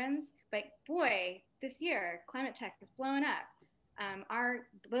my headwinds. But boy, this year, climate tech is blowing up. Our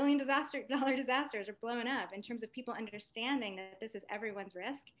billion-dollar disasters are blowing up in terms of people understanding that this is everyone's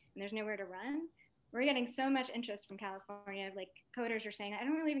risk and there's nowhere to run. We're getting so much interest from California. Coders are saying, I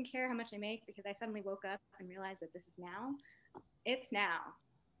don't really even care how much I make, because I suddenly woke up and realized that this is now. It's now.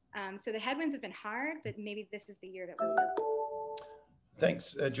 So the headwinds have been hard, but maybe this is the year that we're will.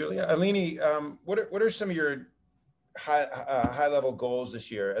 Thanks, Julia. Alini, what are some of your high level goals this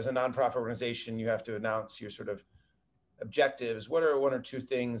year? As a nonprofit organization, you have to announce your sort of objectives. What are one or two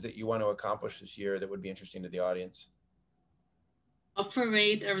things that you want to accomplish this year that would be interesting to the audience?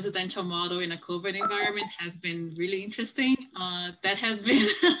 Operate a residential model in a COVID environment has been really interesting. That has been,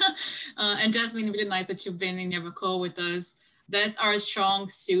 and Jasmine, really nice that you've been in Yavaco with us. That's our strong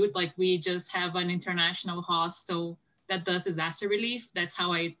suit. We just have an international hostel that does disaster relief. That's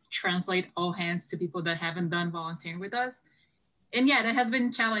how I translate all hands to people that haven't done volunteering with us. And yeah, that has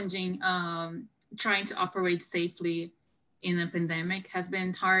been challenging. Trying to operate safely in a pandemic has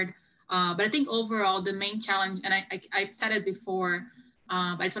been hard. But I think overall, the main challenge, and I said it before, but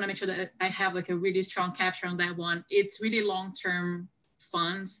I just want to make sure that I have a really strong capture on that one. It's really long-term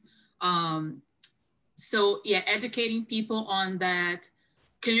funds. So yeah, educating people on that.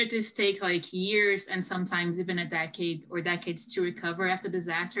 Communities take years and sometimes even a decade or decades to recover after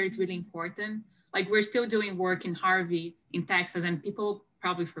disaster. It's really important. We're still doing work in Harvey in Texas, and people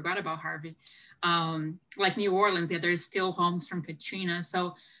probably forgot about Harvey. New Orleans, yeah, there's still homes from Katrina.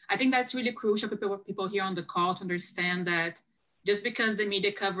 So I think that's really crucial for people here on the call to understand that just because the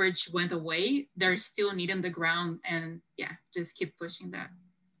media coverage went away, there's still a need on the ground, and yeah, just keep pushing that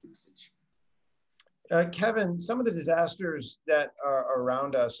message. Kevin, some of the disasters that are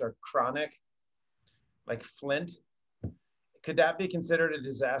around us are chronic, like Flint. Could that be considered a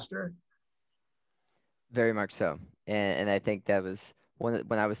disaster? Very much so. And I think that was when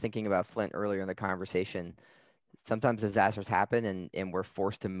I was thinking about Flint earlier in the conversation. Sometimes disasters happen and we're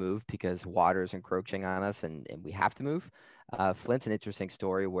forced to move because water is encroaching on us and we have to move. Flint's an interesting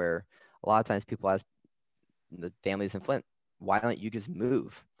story where a lot of times people ask the families in Flint, why don't you just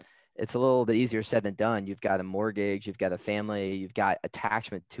move? It's a little bit easier said than done. You've got a mortgage, you've got a family, you've got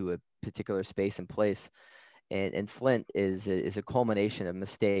attachment to a particular space and place. And Flint is a culmination of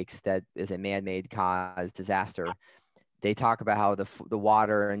mistakes that is a man-made cause disaster. They talk about how the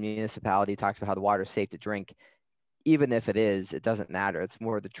water and municipality talks about how the water is safe to drink. Even if it is, it doesn't matter. It's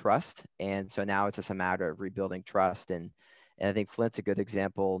more the trust. And so now it's just a matter of rebuilding trust. And I think Flint's a good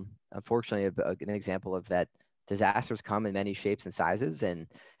example, unfortunately, an example of that. Disasters come in many shapes and sizes. And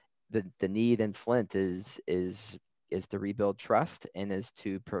the need in Flint is to rebuild trust and is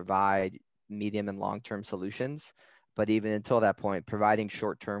to provide medium and long-term solutions. But even until that point, providing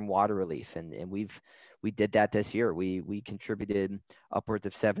short-term water relief. And we did that this year. We contributed upwards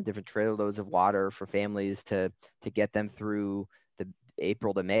of 7 different trailer loads of water for families to get them through the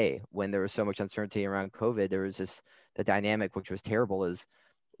April to May when there was so much uncertainty around COVID. There was the dynamic, which was terrible, is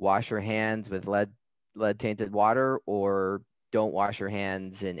wash your hands with lead tainted water or don't wash your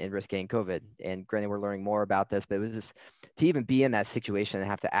hands and risk getting COVID. And granted, we're learning more about this, but it was just to even be in that situation and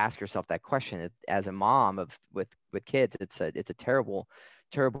have to ask yourself that question as a mom with kids. It's a terrible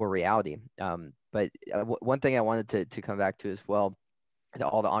reality. But one thing I wanted to come back to as well, that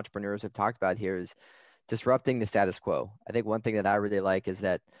all the entrepreneurs have talked about here, is disrupting the status quo. I think one thing that I really like is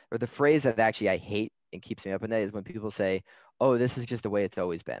that, or the phrase that actually I hate and keeps me up at night, is when people say, "Oh, this is just the way it's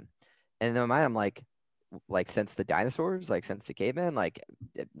always been." And in my mind, I'm like since the dinosaurs, like since the caveman, like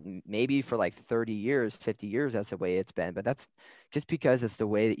maybe for like 30 years, 50 years, that's the way it's been. But that's just because it's the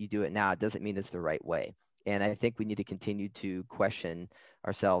way that you do it now, it doesn't mean it's the right way. And I think we need to continue to question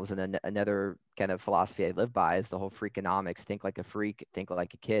ourselves. And then another kind of philosophy I live by is the whole freakonomics: think like a freak, think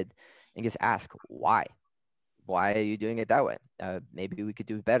like a kid, and just ask why. Why are you doing it that way? Maybe we could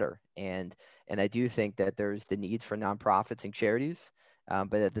do better. And I do think that there's the need for nonprofits and charities.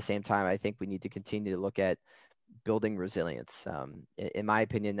 But at the same time, I think we need to continue to look at building resilience. In my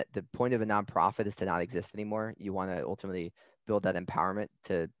opinion, the point of a nonprofit is to not exist anymore. You want to ultimately build that empowerment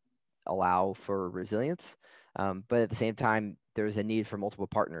to allow for resilience. But at the same time, there's a need for multiple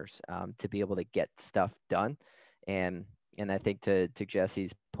partners to be able to get stuff done. And I think to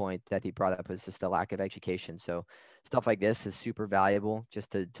Jesse's point that he brought up was just the lack of education. So stuff like this is super valuable,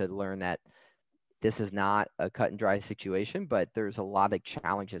 just to learn that this is not a cut and dry situation, but there's a lot of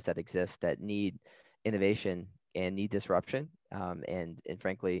challenges that exist that need innovation and need disruption. And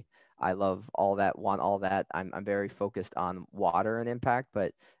frankly, I love all that, want all that. I'm very focused on water and impact,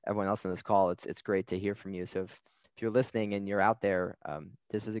 but everyone else on this call, it's great to hear from you. So if you're listening and you're out there,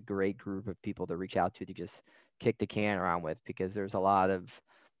 this is a great group of people to reach out to just kick the can around with, because there's a lot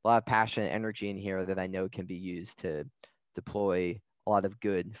of passion and energy in here that I know can be used to deploy a lot of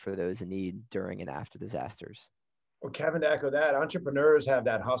good for those in need during and after disasters. Well, Kevin, to echo that, entrepreneurs have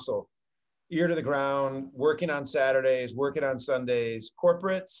that hustle, ear to the ground, working on Saturdays, working on Sundays.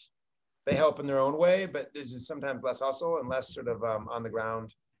 Corporates, they help in their own way, but there's just sometimes less hustle and less sort of on the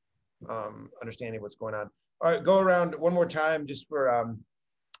ground understanding what's going on. All right, go around one more time just for,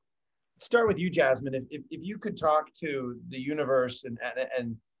 start with you, Jasmine. If you could talk to the universe and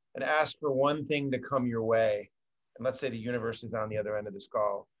ask for one thing to come your way, and let's say the universe is on the other end of this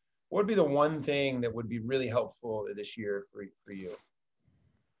call, what would be the one thing that would be really helpful this year for you?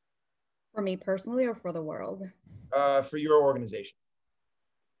 For me personally, or for the world? For your organization.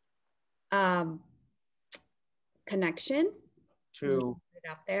 Connection. To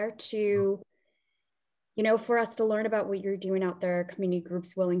out there to, for us to learn about what you're doing out there, community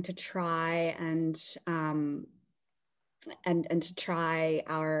groups willing to try and to try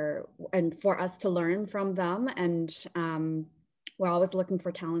and for us to learn from them. And we're always looking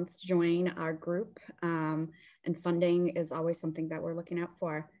for talents to join our group, and funding is always something that we're looking out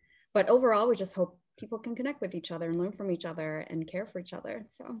for. But overall, we just hope people can connect with each other and learn from each other and care for each other.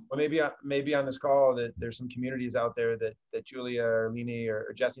 So, well, maybe on this call that there's some communities out there that Julia or Lini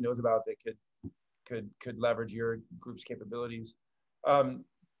or Jesse knows about that could leverage your group's capabilities.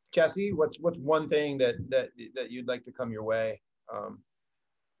 Jesse, what's one thing that you'd like to come your way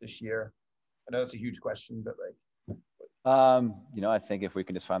this year? I know that's a huge question, but like, I think if we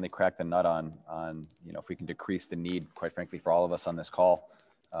can just finally crack the nut on, if we can decrease the need, quite frankly, for all of us on this call,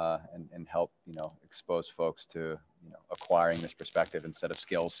 and help, expose folks to, acquiring this perspective instead of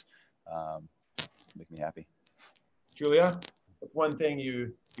skills, make me happy. Julia, what's one thing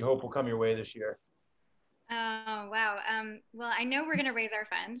you hope will come your way this year? Oh, wow. Well, I know we're going to raise our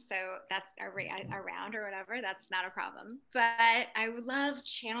fund, so that's our round or whatever. That's not a problem. But I would love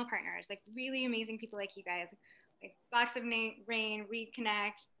channel partners, like really amazing people like you guys, like Box of Rain,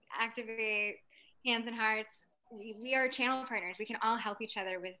 re+connect, Activate, Hands and Hearts. We are channel partners. We can all help each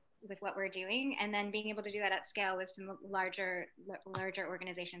other with what we're doing, and then being able to do that at scale with some larger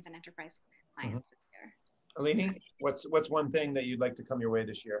organizations and enterprise clients. Alini, what's one thing that you'd like to come your way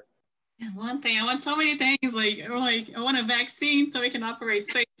this year? One thing, I want so many things, I want a vaccine so we can operate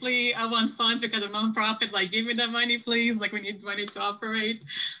safely. I want funds because I'm nonprofit, give me the money, please. We need money to operate.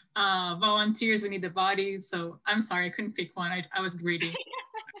 Volunteers, we need the bodies. So I'm sorry, I couldn't pick one. I was greedy.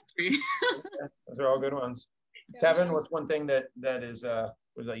 Those are all good ones. Kevin, what's one thing that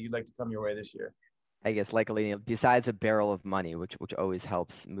you'd like to come your way this year? I guess likely besides a barrel of money, which always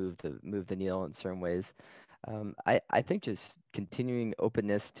helps move the needle in certain ways. I think just continuing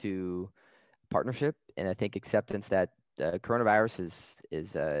openness to partnership, and I think acceptance that coronavirus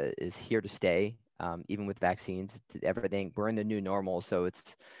is here to stay. Even with vaccines, everything, we're in the new normal, so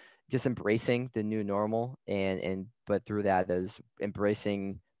it's just embracing the new normal, but through that is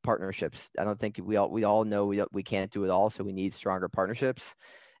embracing partnerships. I don't think we all know we can't do it all, so we need stronger partnerships.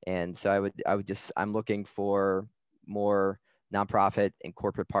 And so I'm looking for more nonprofit and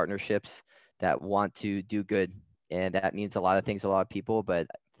corporate partnerships that want to do good. And that means a lot of things, a lot of people, but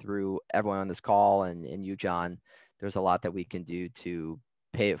through everyone on this call and you, John, there's a lot that we can do to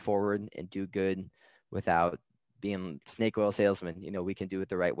pay it forward and do good without being snake oil salesmen. We can do it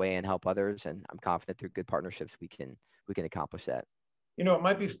the right way and help others. And I'm confident through good partnerships, we can accomplish that. It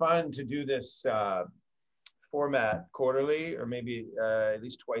might be fun to do this format quarterly, or maybe at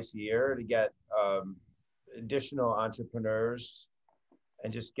least twice a year, to get additional entrepreneurs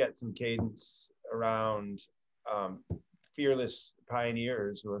and just get some cadence around fearless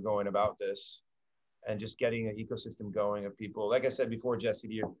pioneers who are going about this, and just getting an ecosystem going of people. Like I said before, Jesse,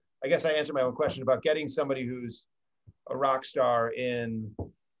 to you, I guess I answered my own question about getting somebody who's a rock star in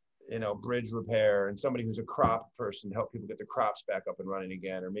bridge repair, and somebody who's a crop person to help people get the crops back up and running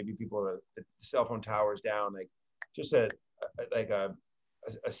again, or maybe people are the cell phone towers down, just a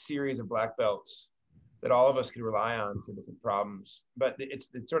series of black belts that all of us can rely on for different problems. But it's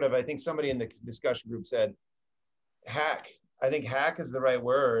sort of, I think somebody in the discussion group said, hack. I think hack is the right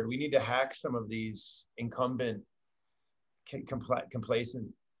word. We need to hack some of these incumbent, complacent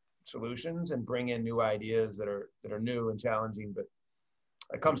solutions and bring in new ideas that are new and challenging, but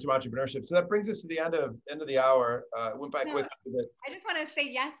it comes to entrepreneurship. So that brings us to the end of the hour. Went by quick. I just want to say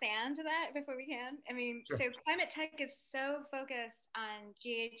yes and to that before we can. I mean, sure. So climate tech is so focused on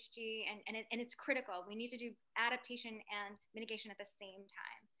GHG and it's critical. We need to do adaptation and mitigation at the same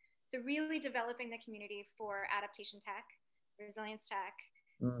time. So really developing the community for adaptation tech, resilience tech,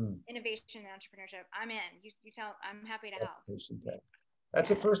 innovation and entrepreneurship. I'm in. You tell. I'm happy to help. Adaptation tech. That's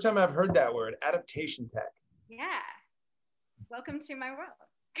the first time I've heard that word, adaptation tech. Yeah. Welcome to my world.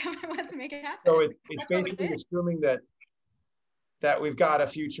 Let's make it happen. So it's basically assuming that we've got a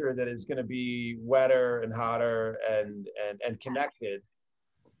future that is going to be wetter and hotter and connected.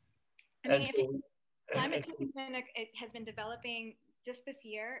 I mean, climate has been developing just this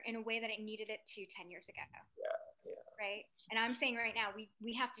year in a way that it needed it to 10 years ago. Yeah. Right. And I'm saying right now,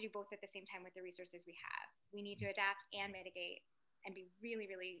 we have to do both at the same time with the resources we have. We need to adapt and mitigate and be really,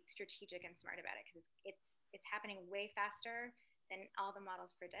 really strategic and smart about it, because it's happening way faster than all the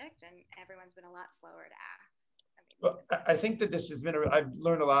models predict, and everyone's been a lot slower to act. Well, I think that this has been, I've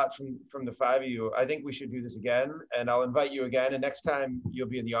learned a lot from the five of you. I think we should do this again, and I'll invite you again, and next time you'll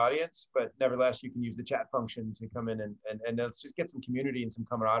be in the audience, but nevertheless, you can use the chat function to come in and let's just get some community and some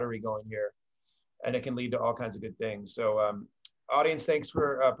camaraderie going here, and it can lead to all kinds of good things. So audience, thanks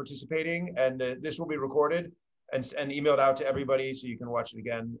for participating, and this will be recorded and emailed out to everybody so you can watch it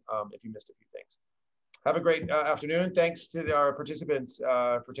again if you missed a few things. Have a great afternoon. Thanks to our participants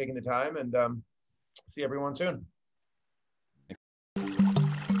for taking the time, and see everyone soon.